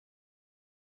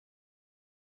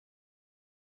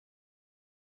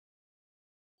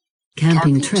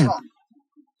Camping trip.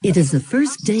 It is the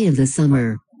first day of the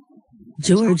summer.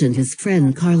 George and his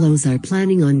friend Carlos are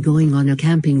planning on going on a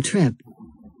camping trip.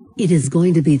 It is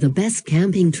going to be the best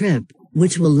camping trip,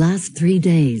 which will last 3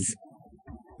 days.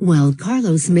 While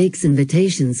Carlos makes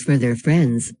invitations for their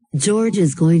friends, George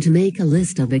is going to make a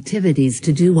list of activities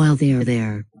to do while they are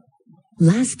there.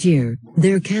 Last year,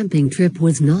 their camping trip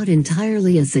was not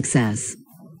entirely a success.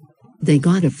 They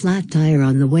got a flat tire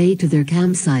on the way to their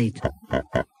campsite.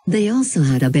 They also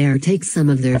had a bear take some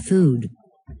of their food.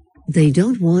 They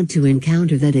don't want to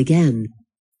encounter that again.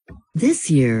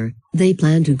 This year, they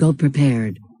plan to go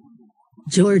prepared.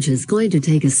 George is going to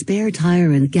take a spare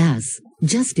tire and gas,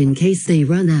 just in case they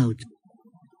run out.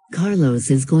 Carlos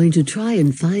is going to try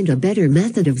and find a better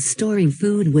method of storing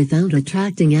food without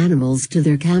attracting animals to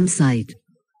their campsite.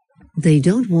 They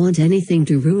don't want anything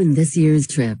to ruin this year's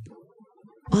trip.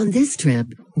 On this trip,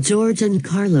 George and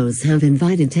Carlos have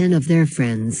invited 10 of their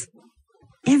friends.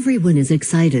 Everyone is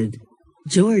excited.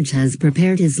 George has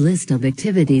prepared his list of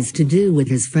activities to do with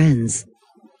his friends.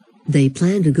 They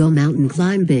plan to go mountain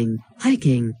climbing,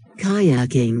 hiking,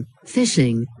 kayaking,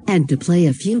 fishing, and to play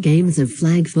a few games of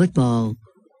flag football.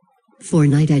 For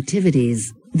night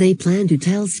activities, they plan to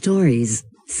tell stories,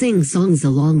 sing songs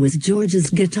along with George's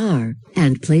guitar,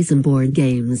 and play some board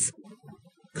games.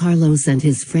 Carlos and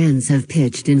his friends have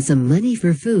pitched in some money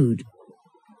for food.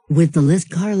 With the list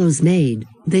Carlos made,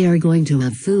 they are going to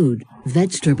have food,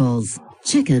 vegetables,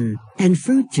 chicken, and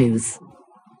fruit juice.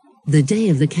 The day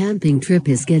of the camping trip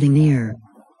is getting near.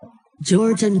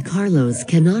 George and Carlos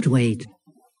cannot wait.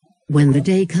 When the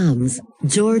day comes,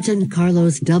 George and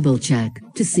Carlos double-check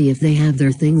to see if they have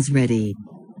their things ready.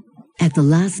 At the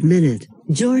last minute,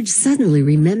 George suddenly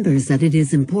remembers that it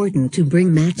is important to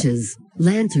bring matches,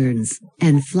 lanterns,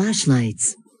 and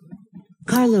flashlights.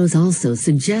 Carlos also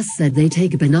suggests that they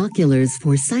take binoculars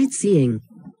for sightseeing.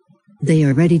 They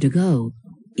are ready to go.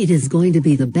 It is going to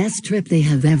be the best trip they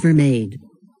have ever made.